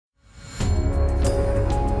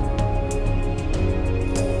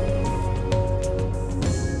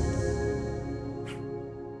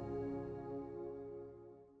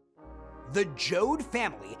the Joad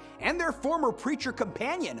family and their former preacher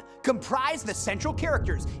companion comprise the central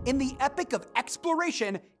characters in the epic of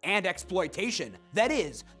exploration and exploitation that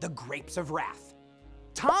is, The Grapes of Wrath.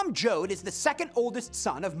 Tom Joad is the second oldest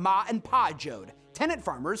son of Ma and Pa Joad, tenant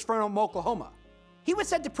farmers from Oklahoma. He was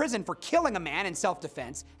sent to prison for killing a man in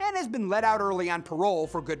self-defense and has been let out early on parole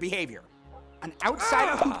for good behavior. An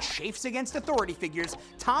outsider who chafes against authority figures,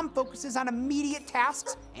 Tom focuses on immediate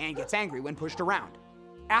tasks and gets angry when pushed around.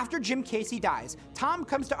 After Jim Casey dies, Tom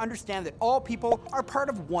comes to understand that all people are part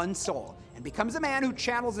of one soul and becomes a man who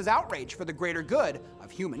channels his outrage for the greater good of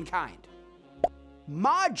humankind.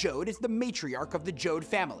 Ma Joad is the matriarch of the Joad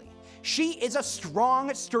family. She is a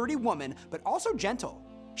strong, sturdy woman, but also gentle.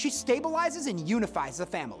 She stabilizes and unifies the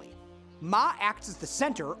family. Ma acts as the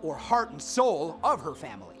center or heart and soul of her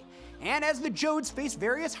family. And as the Joads face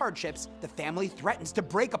various hardships, the family threatens to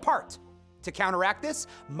break apart. To counteract this,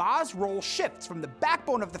 Ma's role shifts from the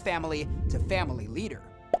backbone of the family to family leader.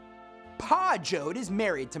 Pa Joad is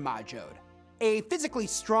married to Ma Joad. A physically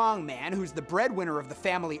strong man who's the breadwinner of the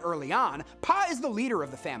family early on, Pa is the leader of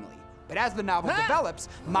the family. But as the novel develops,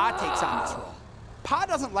 Ma takes on this role. Pa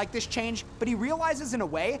doesn't like this change, but he realizes in a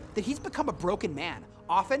way that he's become a broken man,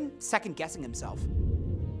 often second-guessing himself.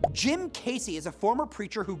 Jim Casey is a former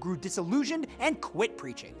preacher who grew disillusioned and quit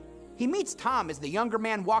preaching. He meets Tom as the younger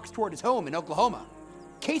man walks toward his home in Oklahoma.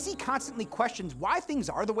 Casey constantly questions why things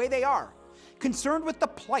are the way they are. Concerned with the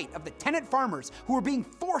plight of the tenant farmers who are being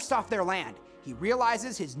forced off their land, he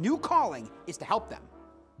realizes his new calling is to help them.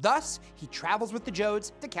 Thus, he travels with the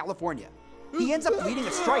Joads to California. He ends up leading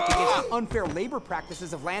a strike against the unfair labor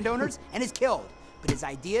practices of landowners and is killed, but his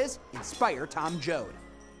ideas inspire Tom Joad.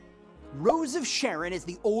 Rose of Sharon is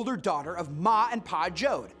the older daughter of Ma and Pa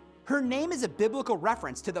Joad. Her name is a biblical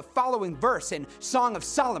reference to the following verse in Song of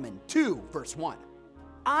Solomon 2, verse 1.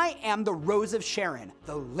 I am the Rose of Sharon,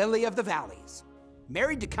 the lily of the valleys.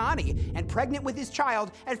 Married to Connie and pregnant with his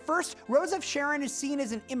child, at first, Rose of Sharon is seen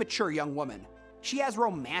as an immature young woman. She has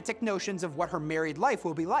romantic notions of what her married life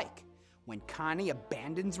will be like. When Connie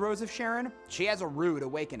abandons Rose of Sharon, she has a rude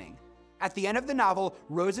awakening. At the end of the novel,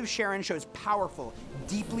 Rose of Sharon shows powerful,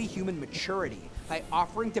 deeply human maturity by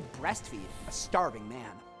offering to breastfeed a starving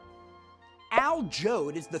man. Al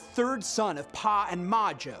Joad is the third son of Pa and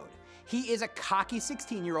Ma Joad. He is a cocky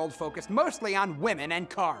 16-year-old focused mostly on women and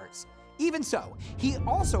cars. Even so, he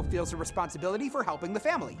also feels a responsibility for helping the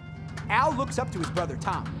family. Al looks up to his brother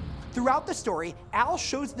Tom. Throughout the story, Al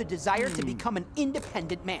shows the desire to become an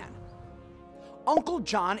independent man. Uncle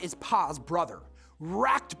John is Pa's brother.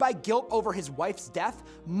 Racked by guilt over his wife's death,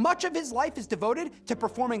 much of his life is devoted to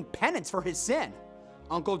performing penance for his sin.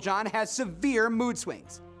 Uncle John has severe mood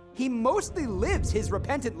swings. He mostly lives his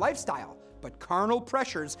repentant lifestyle, but carnal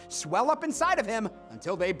pressures swell up inside of him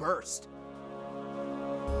until they burst.